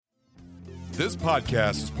This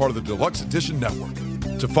podcast is part of the Deluxe Edition Network.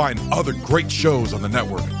 To find other great shows on the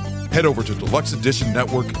network, head over to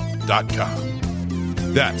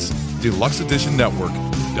deluxeeditionnetwork.com. That's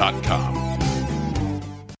deluxeeditionnetwork.com.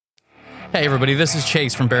 Hey everybody, this is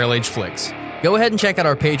Chase from Barrel Age Flicks. Go ahead and check out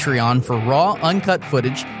our Patreon for raw, uncut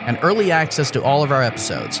footage and early access to all of our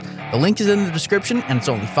episodes. The link is in the description, and it's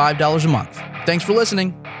only $5 a month. Thanks for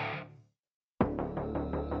listening.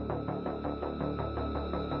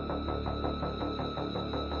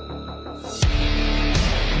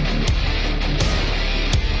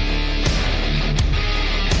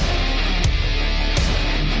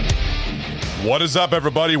 What is up,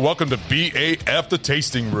 everybody? Welcome to BAF, the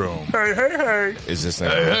Tasting Room. Hey, hey, hey. Is this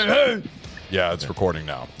now? Yeah, it's recording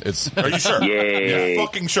now. Are you sure? Yay. Yeah,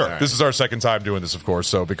 fucking sure. Right. This is our second time doing this, of course,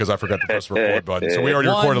 so because I forgot to press the record button. So we already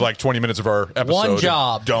recorded like 20 minutes of our episode. One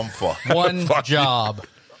job. Dumb fuck. One Fuck you. job.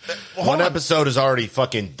 One episode is already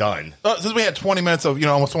fucking done. Since we had 20 minutes of,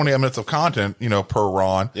 almost 20 minutes of content, per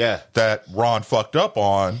Ron. Yeah. That Ron fucked up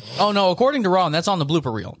on. Oh no, according to Ron, that's on the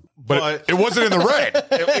blooper reel. But it wasn't in the red.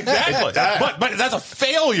 Exactly. But that's a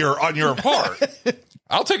failure on your part.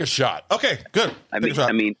 I'll take a shot. Okay, good. I Take a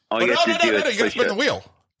shot. mean, all But you have to do no, is you gotta push spin the it. wheel.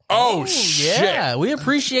 Oh, shit. Yeah, we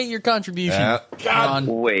appreciate your contribution, Yeah. Ron.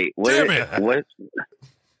 Wait, Damn what? it. What?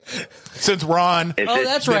 Since Ron Is Oh, it-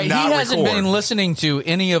 that's did right. He not hasn't record. been listening to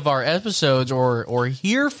any of our episodes or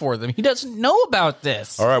here for them. He doesn't know about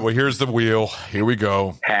this. All right, well, here's the wheel. Here we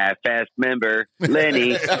go. half-assed member,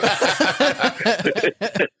 Lenny.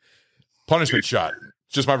 Punishment shot.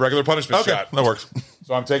 Just my regular punishment Okay, shot. that works.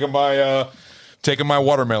 So I'm taking my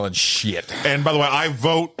watermelon shit. And by the way, I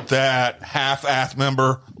vote that half-ass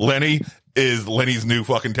member, Lenny, is Lenny's new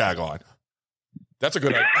fucking tagline. That's a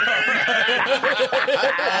good idea.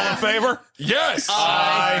 All in favor? Yes.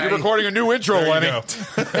 You're recording a new intro, There you Lenny. go.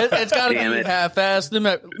 It's got to Damn be it. half-assed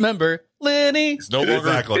member, Lenny. It's no longer.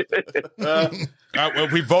 Exactly. Well,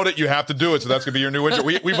 if we vote it, you have to do it. So that's gonna be your new intro.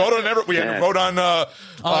 We voted on we had to vote on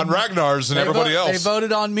Ragnar's and everybody They else.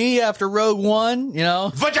 voted on me after Rogue One,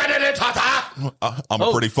 I'm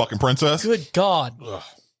a pretty fucking princess. Good God. All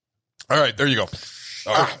right, there you go.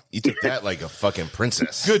 You took that like a fucking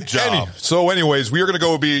princess. Good job. Anyways, we are going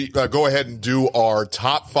to go ahead and do our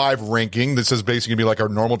top 5 ranking. This is basically going to be like our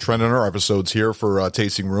normal trend in our episodes here for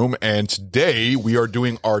Tasting Room. And today we are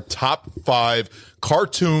doing our top 5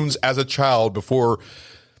 cartoons as a child before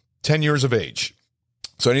 10 years of age.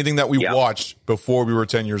 So anything that we watched before we were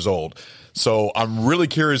 10 years old. So I'm really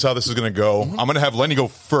curious how this is going to go. I'm going to have Lenny go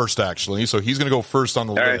first, actually. So he's going to go first on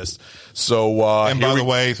the list. So, And by the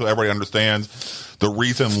way, so everybody understands, the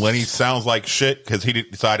reason Lenny sounds like shit because he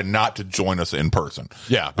decided not to join us in person.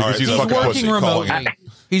 Yeah, because All right, he's so a fucking Working pussy. remotely.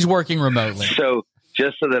 He's working remotely. So,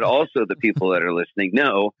 just so that also the people that are listening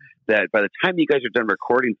know that by the time you guys are done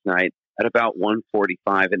recording tonight at about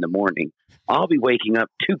 1:45 in the morning, I'll be waking up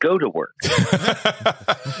to go to work.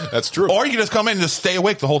 That's true. Or you can just come in and just stay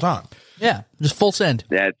awake the whole time. Yeah, just full send.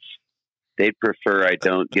 They'd prefer I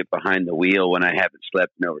don't get behind the wheel when I haven't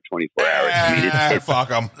slept in over 24 hours. I mean, it's Fuck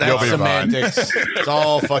them. You'll be fine. Semantics. It's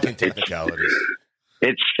all fucking technicalities.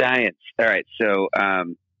 it's science. All right, so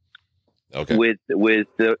Okay. with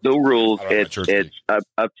the rules, I don't have my church it's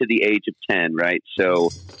up to the age of 10, right? So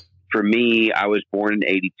for me, I was born in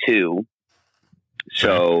 82.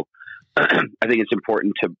 So I think it's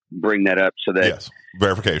important to bring that up so that, Yes.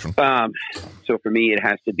 Verification. so for me, it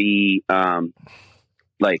has to be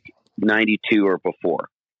like 92 or before,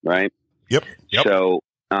 right? Yep. So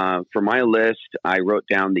for my list, I wrote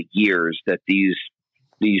down the years that these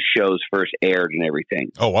shows first aired and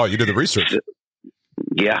everything. Oh, wow. You did the research.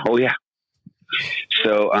 Yeah. Oh, yeah.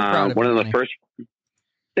 So proud of one you, of the Lenny. first.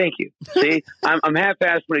 Thank you. See, I'm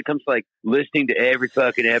half-assed when it comes to like listening to every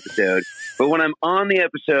fucking episode, but when I'm on the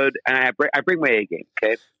episode, and I bring my A game.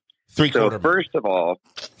 Okay. So Three-quarter. first of all,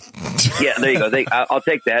 yeah, there you go. I'll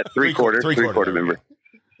take that three-quarter member.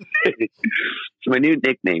 It's my new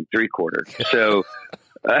nickname, three-quarter. So.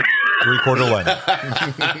 3/4 Lenny.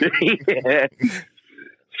 Yeah.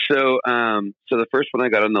 So the first one I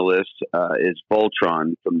got on the list is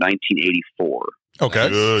Voltron from 1984. Okay.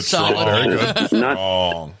 Good. Solid. Strong. Very good. Not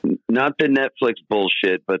Strong. not the Netflix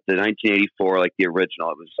bullshit, but the 1984, like the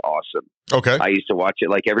original. It was awesome. Okay. I used to watch it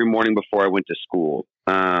like every morning before I went to school.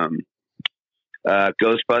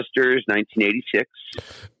 Ghostbusters, 1986.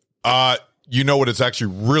 You know what it's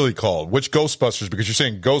actually really called? Which Ghostbusters? Because you're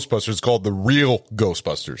saying Ghostbusters, it's called the real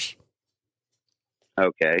Ghostbusters.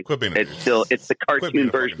 Okay. Quit being a It's douche. still it's the Quit being cartoon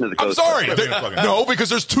a version fucking- of the I'm Ghostbusters. sorry. Quit being a fucking No, because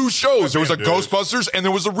there's two shows. There was a being a douche. Ghostbusters and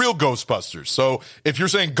there was a real Ghostbusters. So if you're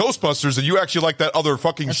saying Ghostbusters, then you actually like that other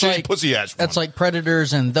fucking That's shitty like- pussy ass one. That's like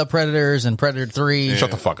Predators and The Predators and Predator 3.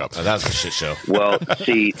 Shut the fuck up. Oh, that was a shit show. Well,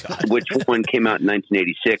 see, which one came out in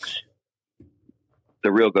 1986?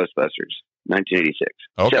 The real Ghostbusters, 1986.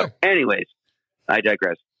 Okay. So, anyways, I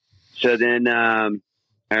digress. So then, all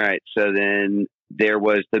right. So then there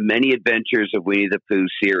was the Many Adventures of Winnie the Pooh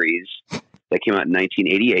series that came out in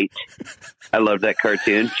 1988. I love that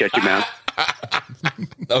cartoon. Shut your mouth.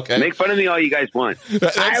 Okay. Make fun of me all you guys want.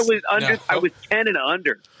 I was under. no. I was 10 and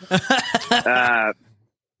under.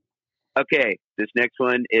 Okay, this next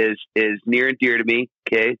one is near and dear to me.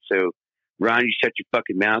 Okay, so Ron, you shut your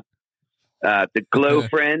fucking mouth. The Glow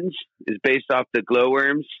Friends is based off the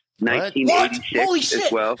Glowworms, 1986 What? Holy as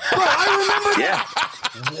shit. well. Bro, I remember Yeah,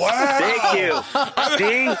 Wow. thank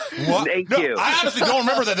you. See, What? thank No, you. I honestly don't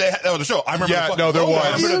remember that was a show. I remember. Yeah, the fucking no, there Glow was.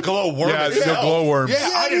 Worms. I remember the glow worm. Yeah, the glowworms. Yeah,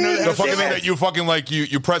 I didn't know that. The had a fucking show. thing that you fucking like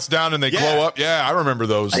you press down and they Yeah. glow up. Yeah, I remember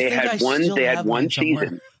those. They think I had one. still They had have one mine somewhere.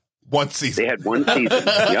 season. One season. They had one season.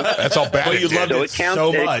 Yep. That's all bad. But it you did. loved So it it counts.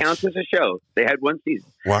 so It much. counts as a show. They had one season,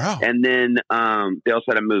 Wow. and then they also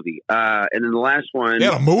had a movie. And then the last one They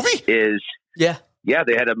had a movie? is. Yeah. Yeah,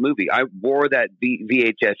 they had a movie. I wore that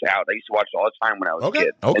VHS out. I used to watch it all the time when I was Okay, a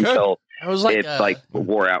kid. okay. Until I was like, it's like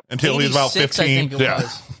wore out. Until he was about 86, I 15. think it Yeah.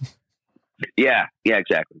 was. Yeah,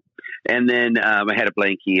 exactly. And then I had a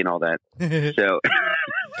blankie and all that. So,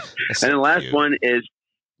 and then the last cute. one is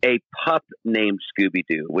a pup named Scooby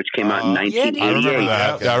Doo, which came out in Oh, yeah, dude. 1988. I remember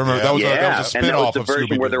that. Yeah, I remember that was Yeah, a and that spin-off was the of version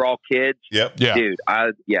Scooby-Doo. where they're all kids. Yep. Yeah. Dude,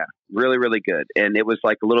 really, really good. And it was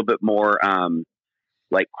like a little bit more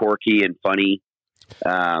like quirky and funny.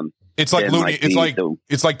 It's like than, Looney. like, It's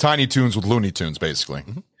it's like Tiny Toons with Looney Tunes, basically.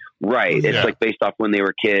 Right. It's Yeah. like based off when they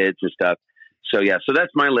were kids and stuff. So yeah, so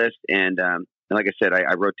that's my list. And like I said,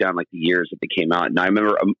 I wrote down like the years that they came out, and I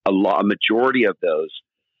remember a majority of those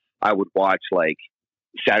I would watch like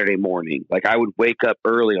Saturday morning. Like I would wake up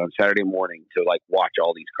early on Saturday morning to like watch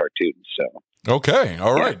all these cartoons. So Okay,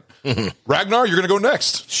 all right. Ragnar, you're going to go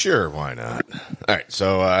next. Sure, why not? All right,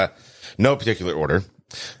 so no particular order.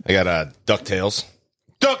 I got DuckTales.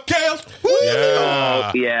 DuckTales. Woo!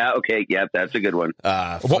 Yeah. yeah, okay, yeah, that's a good one.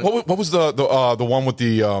 What was the one with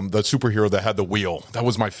the superhero that had the wheel? That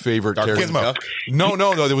was my favorite character. Gizmo.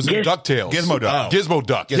 No, there was Giz- DuckTales. Gizmo Duck. Gizmo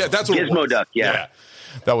Duck. Yeah, that's what it Gizmo was. Duck, yeah.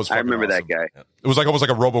 That was I fucking remember awesome. that guy. It was like almost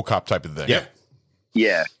like a RoboCop type of thing. Yeah.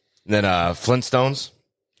 Yeah, And then Flintstones.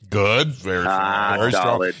 Good. Very strong. Very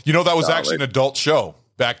solid. strong. You know, that was Solid. actually an adult show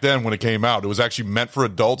back then when it came out. It was actually meant for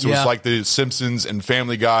adults. It Yeah. was like the Simpsons and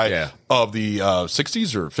Family Guy Yeah. of the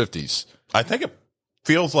 60s or 50s. I think it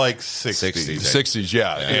feels like 60s. 60s,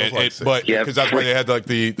 yeah. it was like But Yeah. because that's why they had like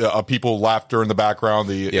the people laughter in the background.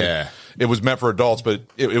 Yeah. It was meant for adults, but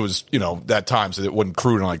it was, that time, so it wasn't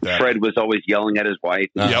crude like that. Fred was always yelling at his wife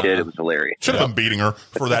and Yep. shit. It was hilarious. Should have been beating her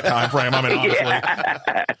for that time frame. I mean,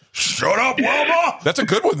 honestly. Shut up, Wilma. That's a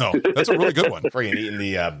good one, though. That's a really good one. Friggin' eating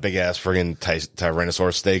the big ass friggin'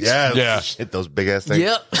 Tyrannosaurus steaks. Yeah. Yeah. Hit those big ass things.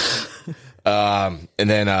 Yep. And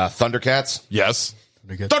then Thundercats. Yes.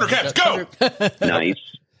 Thundercats, go. Nice.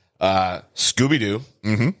 Scooby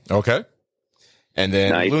Doo. Okay. And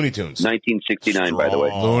then Nice. Looney Tunes. 1969, by the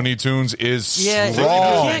way. Looney Tunes is Yeah,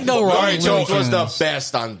 strong. you can't go wrong. All right, with so, Looney Tunes was the Tunes.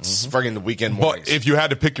 best on friggin' the weekend mornings. but if you had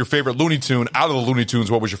to pick your favorite Looney Tune out of the Looney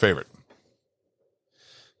Tunes, what was your favorite?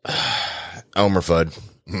 Elmer Fudd.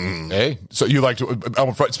 Hey, so you liked,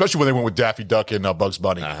 especially when they went with Daffy Duck and Bugs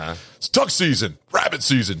Bunny. It's duck season, rabbit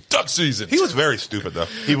season, duck season. He was very stupid, though.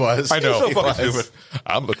 He was. I know. so He fucking was. stupid.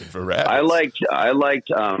 I'm looking for rabbits. I liked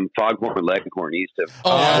Foghorn Leghorn. He used to Oh,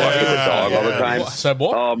 walk with the yeah, dog all the yeah. time. Said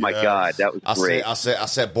what? Oh my god, that was great. I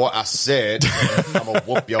said, boy, I said, I'm gonna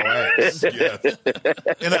whoop your ass. Yeah.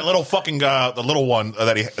 And that little fucking guy, the little one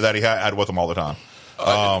that he had with him all the time.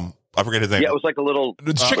 I forget his name. Yeah, it was like a little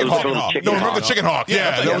The chicken it was hawk. like a little chicken No, remember hawk. the chicken hawk? Yeah, Yeah,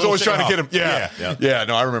 yeah, that was the always chicken trying to get him. hawk. Yeah. Yeah.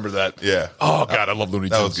 No, I remember that. Yeah. Oh god, I love Looney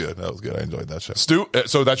Tunes. That was good. That was good. I enjoyed that show. Stu,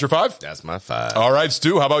 so that's your 5? That's my 5. All right,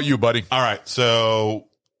 Stu, how about you, buddy? All right. So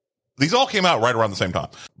these all came out right around the same time.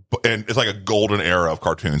 And it's like a golden era of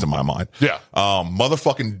cartoons in my mind. Yeah.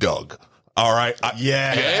 Motherfucking Doug. All right.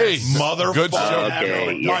 Yeah. Hey, Mother good fucking show.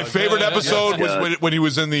 Okay, My yeah. favorite episode was Yeah. when he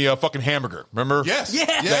was in the fucking hamburger. Remember? Yes. Yeah.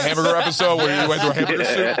 The hamburger episode where he went through a hamburger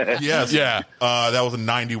suit. Yes. Yeah. That was in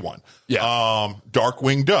 91. Yeah.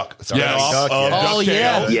 Darkwing Duck. Yes. Duck, yeah. Oh,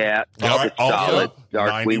 yeah. Yeah, All right, it's solid. also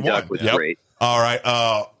Darkwing 91. Duck was Yep. great. All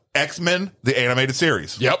right. X-Men, the animated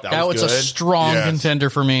series. Yep. That was a good. strong Yes. contender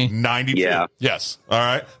for me. 92. Yeah. Yes. All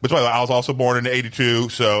right. But by the way, I was also born in 82,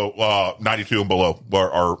 so 92 and below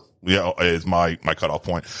are is my cutoff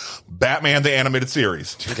point. Batman the Animated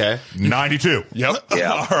Series. Okay. 92. Yep.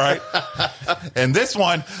 Yeah. All right. And this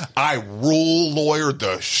one, I rule lawyered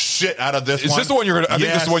the shit out of this Is one. this the one I think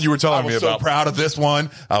this is the one you were telling me I was about. so proud of this one.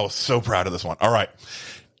 I was so proud of this one. All right.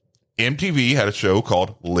 MTV had a show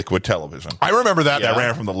called Liquid Television. I remember that. That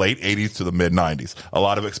ran from the late 80s to the mid 90s. A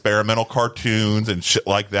lot of experimental cartoons and shit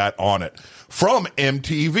like that on it. From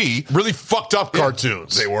MTV. Really fucked up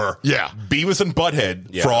cartoons. They were. Yeah. Beavis and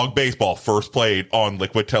Butthead, Frog Baseball, first played on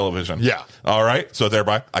Liquid Television. Yeah. All right. So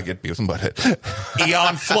thereby, I get Beavis and Butthead.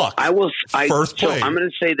 Eon Flux. First So played. I'm going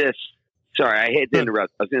to say this. Sorry, I hate to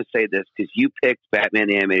interrupt. I was going to say this because you picked Batman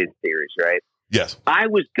the Animated Series, right? Yes. I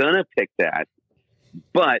was going to pick that,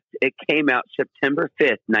 but it came out September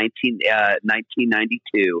 5th,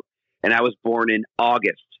 1992, and I was born in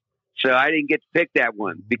August. So I didn't get to pick that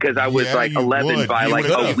one because I was like 11 by like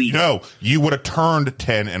a week. No, you would have turned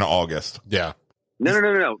 10 in August. Yeah.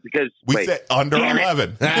 No. Because We said under Damn it.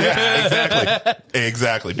 11. Yeah,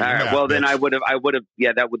 exactly. all right. Well, then I would have.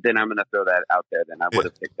 Yeah, that would. Then I'm going to throw that out there. Then I would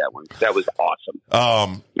have picked that one. That was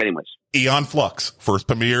awesome. Anyways, Eon Flux first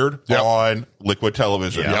premiered on Liquid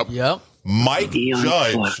Television. Yep. Mike Eon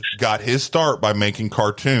Judge Flux. got his start by making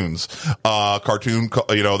cartoons.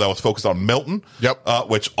 That was focused on Milton. Yep.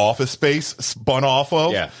 Which Office Space spun off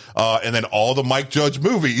of. Yeah. And then all the Mike Judge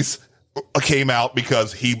movies came out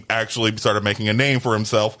because he actually started making a name for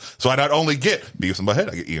himself. So I not only get Beavis and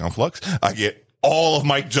Butthead, I get Eon Flux, I get all of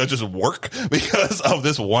Mike Judge's work because of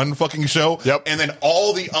this one fucking show. Yep. And then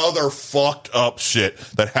all the other fucked up shit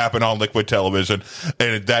that happened on Liquid Television.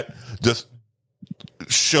 And that just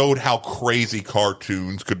showed how crazy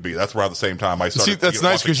cartoons could be. That's around the same time I started that's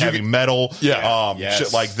nice watching 'cause you heavy can- metal, Yes.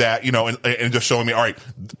 shit like that, and just showing me, all right,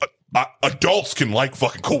 adults can like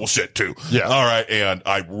fucking cool shit too. Yeah. All right. And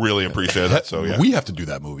I really appreciate that. So yeah. We have to do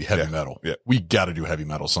that movie, Heavy Metal. Yeah. We got to do Heavy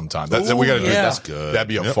Metal sometime. We got to do yeah. that. That's good. That'd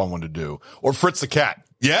be a fun one to do. Or Fritz the Cat.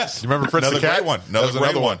 Yes. You remember Fritz Another the Cat? great one. That was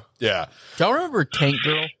Another great one. Yeah. Do y'all remember Tank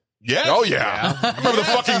Girl? Yes. Oh yeah. I remember the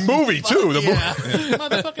fucking movie too. The movie.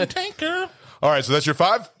 Motherfucking tanker. All right, so that's your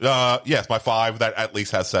 5. Yes, my 5 that at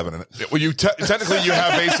least has 7 in it. Well, you technically you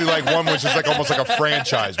have basically like one which is like almost like a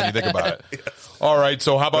franchise when you think about it. Yes. All right,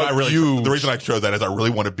 so how about you? The reason I chose that is I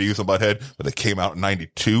really wanted Beavis and Butthead, but they came out in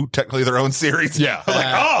 92, technically their own series. Yeah. I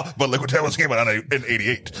was like, but Liquid Television came out in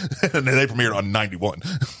 88, and then they premiered on 91.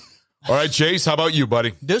 All right, Chase, how about you,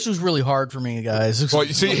 buddy? This was really hard for me, guys. Well,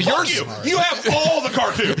 you see, Fuck yours. you have all the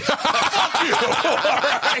cartoons. Fuck you. All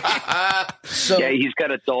right. So Yeah, he's got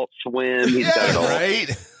Adult Swim. He's got it all. Right?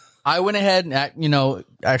 I went ahead and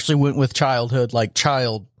actually went with childhood, like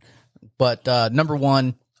child. But number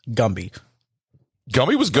 1, Gumby.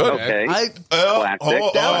 Gummy was good. Okay.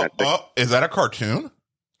 Classic. Is that a cartoon? It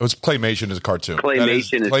was Claymation is a cartoon. Claymation is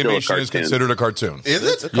still a Claymation is cartoon. considered a cartoon. Is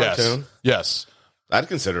It's a it? cartoon. Yes. I'd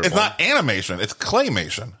consider it It's one. not animation. It's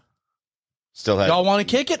claymation. Still has. Y'all want to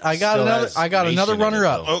kick it? I got Still another. has I got another nation in it, runner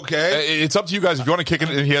up. though. Okay. It's up to you guys if you want to kick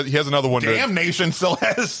it. He has another one. Damn Nation still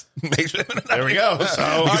has nation. There we go.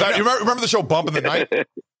 So Because you remember the show Bump in the Night?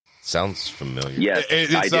 sounds familiar. Yes,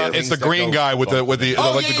 I do. It's the green guy with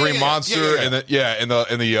the green monster yeah. and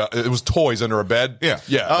the it was toys under a bed. Yeah.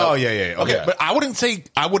 Oh yeah. Okay, but I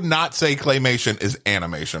would not say claymation is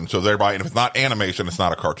animation. So thereby, if it's not animation, it's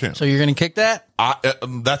not a cartoon. So you're gonna kick that?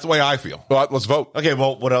 That's the way I feel. Well, let's vote. Okay.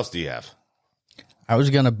 Well, what else do you have? I was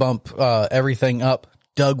gonna bump everything up.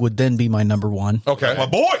 Doug would then be my number 1. Okay, My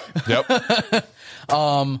boy. Yep.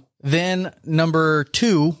 Then number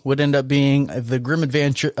 2 would end up being the Grim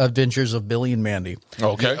Adventures of Billy and Mandy.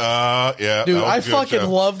 Okay. Yeah. Dude, that was I a good fucking show.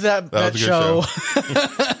 love that was a show.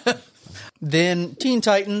 good Then Teen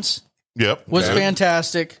Titans Yep. was Okay.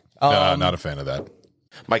 fantastic. Not a fan of that.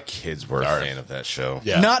 My kids were a fan of that show.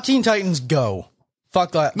 Yeah. Not Teen Titans Go.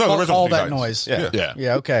 Fuck that. No, the Fuck original all Teen that Titans. noise. Yeah. Yeah.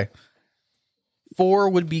 Yeah, okay. 4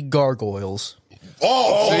 would be Gargoyles.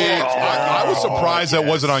 Oh, See, I was surprised that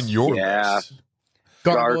wasn't on your Yeah. list.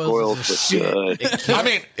 Gargoyles is was shit. good. I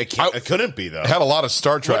mean, It couldn't be though. It had a lot of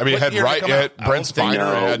Star Trek. I mean, it had What year did it come it had out? Brent I don't think- Spiner. No,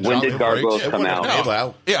 It had when Jonathan did Gargoyles Frakes. come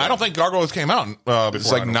out? I don't think Gargoyles came out.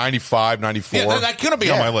 It's like 95, 94. Yeah, that couldn't be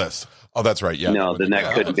on my list. Oh, that's right. Yeah. No, then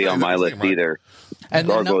that couldn't be on my list either. And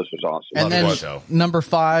then, Gargoyles was awesome. and then Love that show. number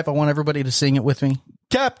 5, I want everybody to sing it with me.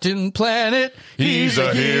 Captain Planet, He's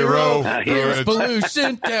a hero. Here's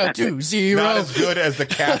pollution down to zero. Not as good as the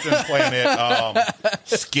Captain Planet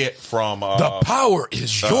skit from The power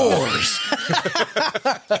is yours.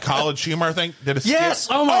 College Humor, I think, did a skit. Yes.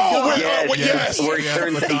 Oh my God. Yes. Where he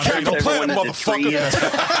turns Captain Planet, motherfucker.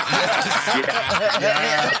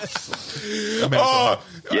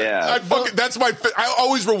 Yeah. That's my. I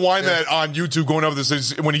always rewind that on YouTube going over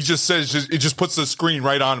this when he just says it just puts the screen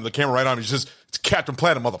right on him, the camera right on him. He says it's Captain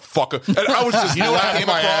Planet, motherfucker. And I was just laughing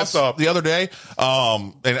my ass up the other day.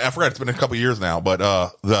 And I forgot it's been a couple years now, but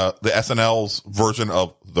the SNL's version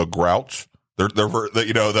of the Grouch.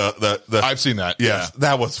 I've seen that. Yes,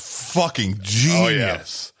 that was fucking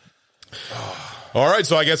genius. All right,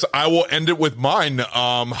 so I guess I will end it with mine.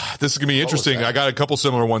 This is gonna be interesting. I got a couple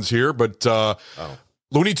similar ones here, but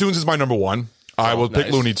Looney Tunes is my number one. I will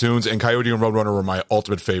pick Looney Tunes, and Coyote and Roadrunner were my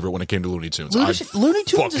ultimate favorite when it came to Looney Tunes. Looney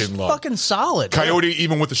Tunes is love fucking solid. Coyote,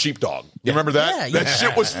 even with the sheepdog. You remember that? Yeah, that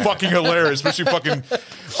shit was fucking hilarious. Especially fucking.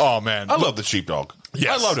 Oh man, I love the sheepdog.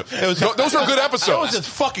 Yes. I loved it. It was those were good That was episodes. his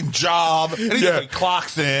fucking job. And he just like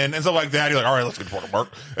clocks in and stuff like that. He's like, all right, let's get to work.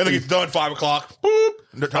 And then he's done 5 o'clock. Boop.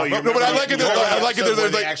 No, but I like it. I like it. There's They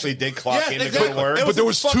like, actually did clock in to go exactly. to work. It but there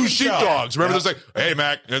was fucking two sheepdogs. Remember, there's like, hey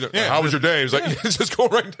Mac, how was your day? He's like, just go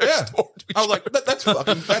right next door. to each I was like,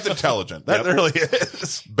 that's intelligent. That really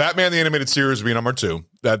is. Batman the Animated Series would be number 2.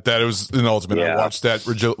 That was an ultimate. I Yeah. watched that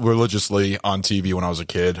religiously on TV when I was a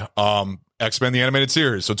kid. X-Men the Animated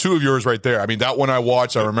Series. So 2 of yours right there. I mean, that one I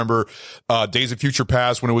watched. I remember Days of Future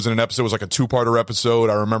Past when it was in an episode. It was like a 2-parter episode.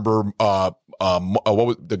 I remember what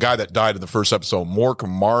was the guy that died in the first episode? Mork or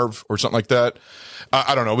Marv or something like that.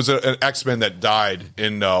 I don't know. It was an X-Men that died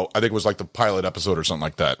in I think it was like the pilot episode or something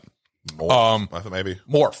like that. I thought maybe.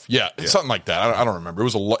 Morph, yeah, something like that. I don't remember. It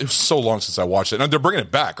was so long since I watched it. And they're bringing it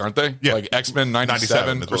back, aren't they? Yeah. Like X-Men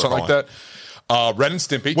 97 97 is or what something we're like that. Ren and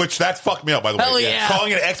Stimpy. Which that fucked me up, by the way. Hell yeah.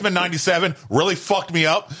 Calling it X-Men 97 really fucked me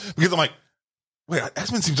up because I'm like, wait,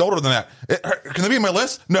 X-Men seems older than that. Can they be in my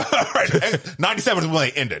list? No. All right. 97 is when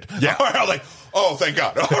they ended. Yeah. All right, I was like, oh, thank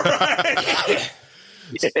God. All right.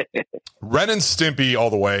 Ren and Stimpy all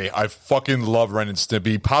the way. I fucking love Ren and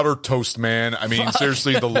Stimpy. Powder Toast Man. I mean,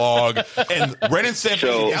 seriously, the log. And Ren and Stimpy,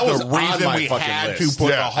 So- that was on the reason my we fucking had list. to put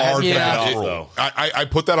Yeah. a hard Yeah. fast It, rule. though. I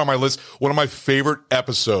put that on my list. One of my favorite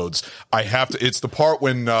episodes. I have to. It's the part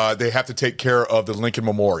when they have to take care of the Lincoln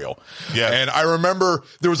Memorial. Yeah. And I remember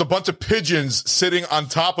there was a bunch of pigeons sitting on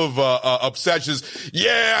top of statues.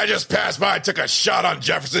 Yeah, I just passed by, took a shot on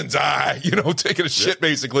Jefferson's eye. You know, taking a shit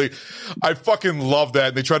basically. I fucking love that.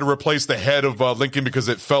 And they tried to replace the head of Lincoln because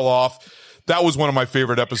it fell off. That was one of my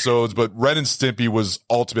favorite episodes. But Ren and Stimpy was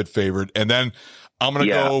ultimate favorite. And then I'm gonna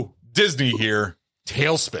go Disney here.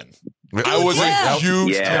 Tailspin. I was a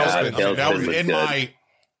huge Yeah, Tailspin. Tailspin That was was in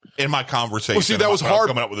good. my conversation. Well, see, that was when I hard.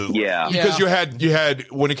 coming up with this. Yeah. Because you had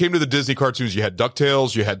when it came to the Disney cartoons, you had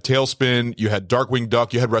DuckTales, you had Tailspin, you had Darkwing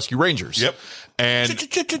Duck, you had Rescue Rangers. Yep. And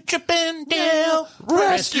Chippendale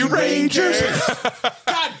Rescue Rangers.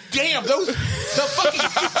 God damn, the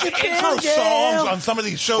fucking intro songs on some of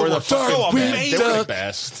these shows were so Darkwing amazing. They were the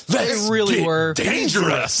best. They really were.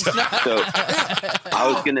 dangerous. So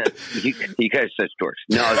I was gonna. You guys such dorks.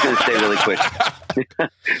 No, I was gonna say really quick.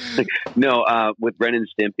 No, with Ren and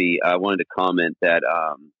Stimpy, I wanted to comment that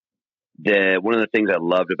one of the things I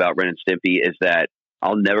loved about Ren and Stimpy is that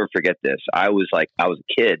I'll never forget this. I was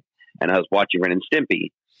a kid and I was watching Ren and Stimpy.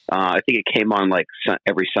 I think it came on like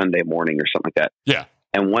every Sunday morning or something like that. Yeah.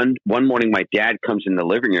 And one morning, my dad comes in the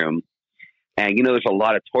living room, and there's a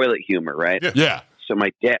lot of toilet humor, right? Yeah. So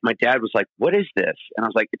my dad was like, "What is this?" And I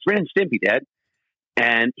was like, "It's Ren and Stimpy, Dad."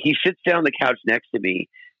 And he sits down on the couch next to me,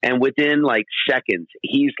 and within like seconds,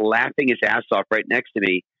 he's laughing his ass off right next to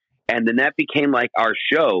me. And then that became like our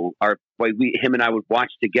show, him and I would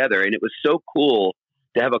watch together, and it was so cool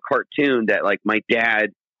to have a cartoon that like my dad,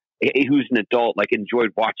 who's an adult, like enjoyed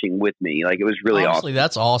watching with me. Like it was really Honestly,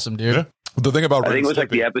 that's awesome, dude. Yeah. The thing about awesome. I Ren think it and was like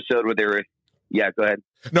the Stimpy. episode where they were. Yeah, go ahead.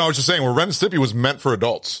 No, I was just saying, where Ren and Stimpy was meant for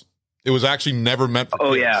adults. It was actually never meant for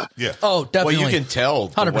Oh kids. yeah. Yeah. Oh, Well, definitely. you can tell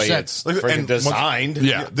the 100%. way it's freaking And designed.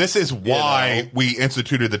 Yeah. This is why we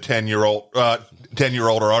instituted the 10-year-old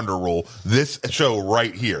or under rule. This show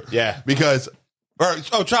right here. Yeah. Because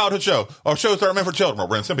childhood show. Oh, shows that are meant for children. Well,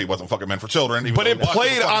 Ren and Stimpy wasn't fucking meant for children. even But though it we watched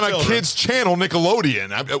played for on a children. kid's channel, Nickelodeon.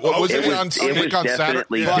 Was It it, was- on, it Nick was on Saturday?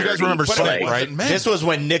 definitely You guys remember dirty, Snake, but- right? Man. This was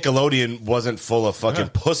when Nickelodeon wasn't full of fucking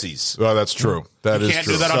pussies. Oh, that's true. That You is can't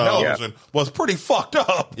true. do that on So- television. Was pretty fucked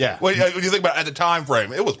up. Yeah. When you think about it, at the time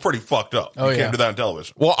frame, it was pretty fucked up. Oh, You yeah. can't do that on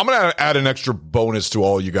television. Well, I'm going to add an extra bonus to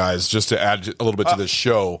all you guys just to add a little bit to this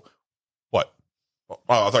show. What? Oh,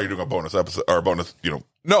 I thought you were doing a bonus episode or a bonus,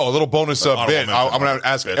 No, a little bonus Honorable bit. mention. I'm going to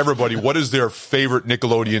ask everybody, what is their favorite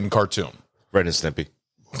Nickelodeon cartoon? Ren and Stimpy.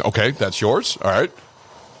 Okay, that's yours. All right.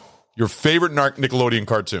 Your favorite Nickelodeon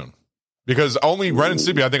cartoon? Because only Ren and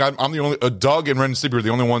Stimpy, I think I'm the only, Doug and Ren and Stimpy are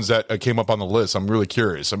the only ones that came up on the list. I'm really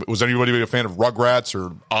curious. Was anybody a fan of Rugrats or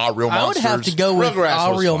Real I would Monsters? have to go with Rugrats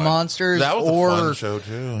All was Real fun. Monsters That was a or fun show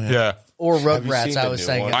too. Yeah. or Have you Rugrats. seen I the was new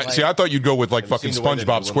saying. one? See, I thought you'd go with like Have you fucking seen the way the SpongeBob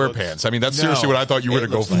new one looks? SquarePants. I mean, that's seriously what I thought you were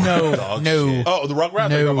going to go for. No. Oh, the Rugrats.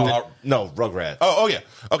 No. No, Rugrats. Oh yeah.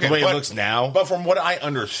 Okay. The way it looks now. But from what I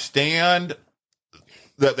understand,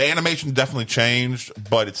 the animation definitely changed,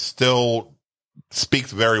 but it still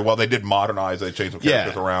speaks very well. They did modernize. They changed some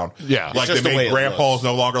characters around. Yeah. Like just they the way made it Grandpa's looks.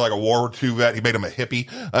 no longer like a World War II vet. He made him a hippie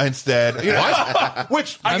instead. You know,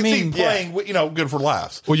 which I can see mean, playing. You know, good for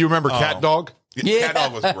laughs. Well, you remember Cat Dog Yeah. Cat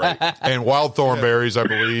Dog was great. and Wild Thornberries, I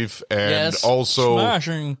believe, and Yes. also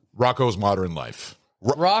Smashing. Rocco's Modern Life.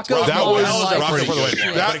 Rocco. That was- Rocco, by the way, That- but it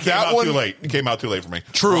came that out one- too late. It came out too late for me.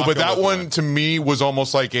 True, Rocco but that was one to me was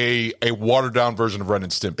almost like a watered down version of Ren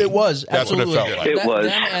and Stimpy. It was. That's absolutely. what it felt like. It was.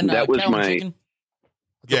 Them and, That was Cow and my- Chicken.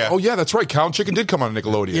 Yeah. Oh yeah, that's right. Cow and Chicken did come on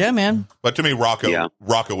Nickelodeon. Yeah, man. But to me, Rocco Yeah.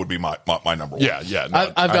 would be my number one. Yeah. No,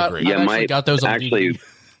 I've I got. agree. I've Yeah, actually got those on actually, DVD.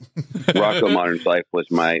 Rocco Modern Life was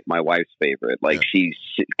my wife's favorite. Like she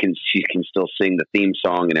can still sing the theme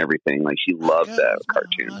song and everything. Like she loved that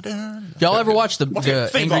cartoon. Y'all ever watch the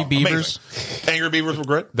Theme Angry song, Beavers? amazing. Angry Beavers were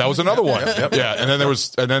great. That was another one. Yeah,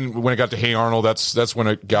 and then when it got to Hey Arnold, that's when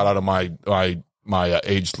it got out of my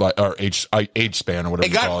age span or whatever.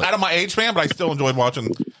 It you call got it. out of my age span, but I still enjoyed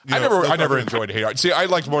watching. I never enjoyed Hey Arnold. See, I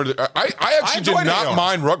liked more. I actually did enjoyed Hey not Arnold.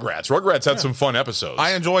 mind Rugrats. Rugrats had some fun episodes.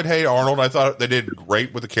 I enjoyed Hey Arnold. I thought they did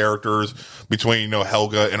great with the characters between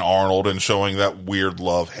Helga and Arnold and showing that weird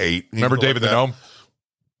love hate. Remember David the Gnome?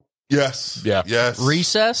 Yes. Yeah. Yes.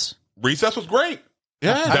 Recess. Recess was great.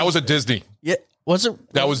 Yeah. That was a Disney. Yeah. Was it?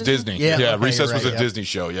 That was Disney. Yeah. okay, Recess you're was right, a Disney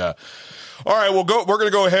show. Yeah. All right, we're going to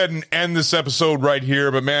go ahead and end this episode right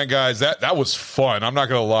here. But man, guys, that was fun. I'm not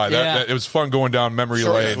going to lie. Yeah. It was fun going down memory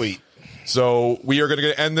Short and lane. sweet. So we are going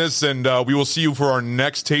to end this, and we will see you for our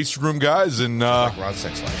next tasting room, guys. And Ron's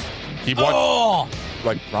sex life. keep watching. Oh,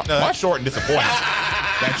 Like, No, that's short and disappointing.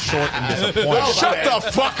 That's short and disappointing. shut the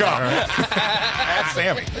fuck up. That's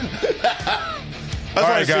Sammy. All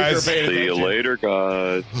right, guys. See you later,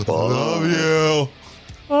 guys. Bye. Love you.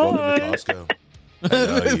 Welcome to Costco.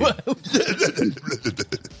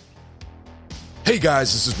 Hey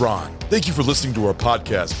guys, this is Ron. Thank you for listening to our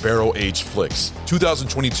podcast, Barrel Age Flicks.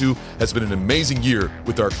 2022 has been an amazing year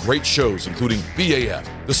with our great shows, including BAF,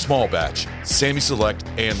 The Small Batch, Sammy Select,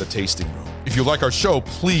 and The Tasting Room. If you like our show,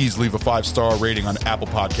 please leave a 5-star rating on Apple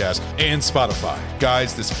Podcasts and Spotify.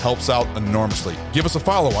 Guys, this helps out enormously. Give us a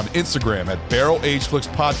follow on Instagram at Barrel Age Flicks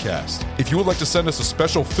Podcast. If you would like to send us a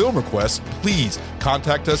special film request, please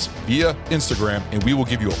contact us via Instagram and we will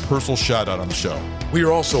give you a personal shout out on the show. We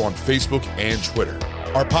are also on Facebook and Twitter.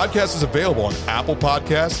 Our podcast is available on Apple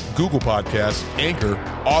Podcasts, Google Podcasts, Anchor,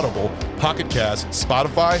 Audible, Pocket Cast,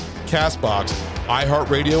 Spotify, CastBox,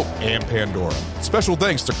 iHeartRadio, and Pandora. Special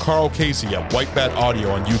thanks to Carl Casey at White Bat Audio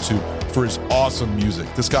on YouTube for his awesome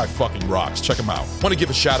music. This guy fucking rocks. Check him out. Want to give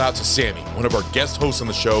a shout out to Sammy, one of our guest hosts on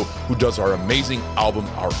the show who does our amazing album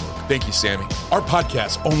artwork. Thank you, Sammy. Our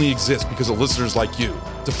podcast only exists because of listeners like you.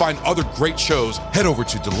 To find other great shows, head over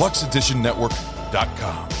to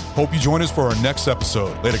deluxeeditionnetwork.com. Hope you join us for our next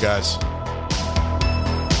episode. Later, guys.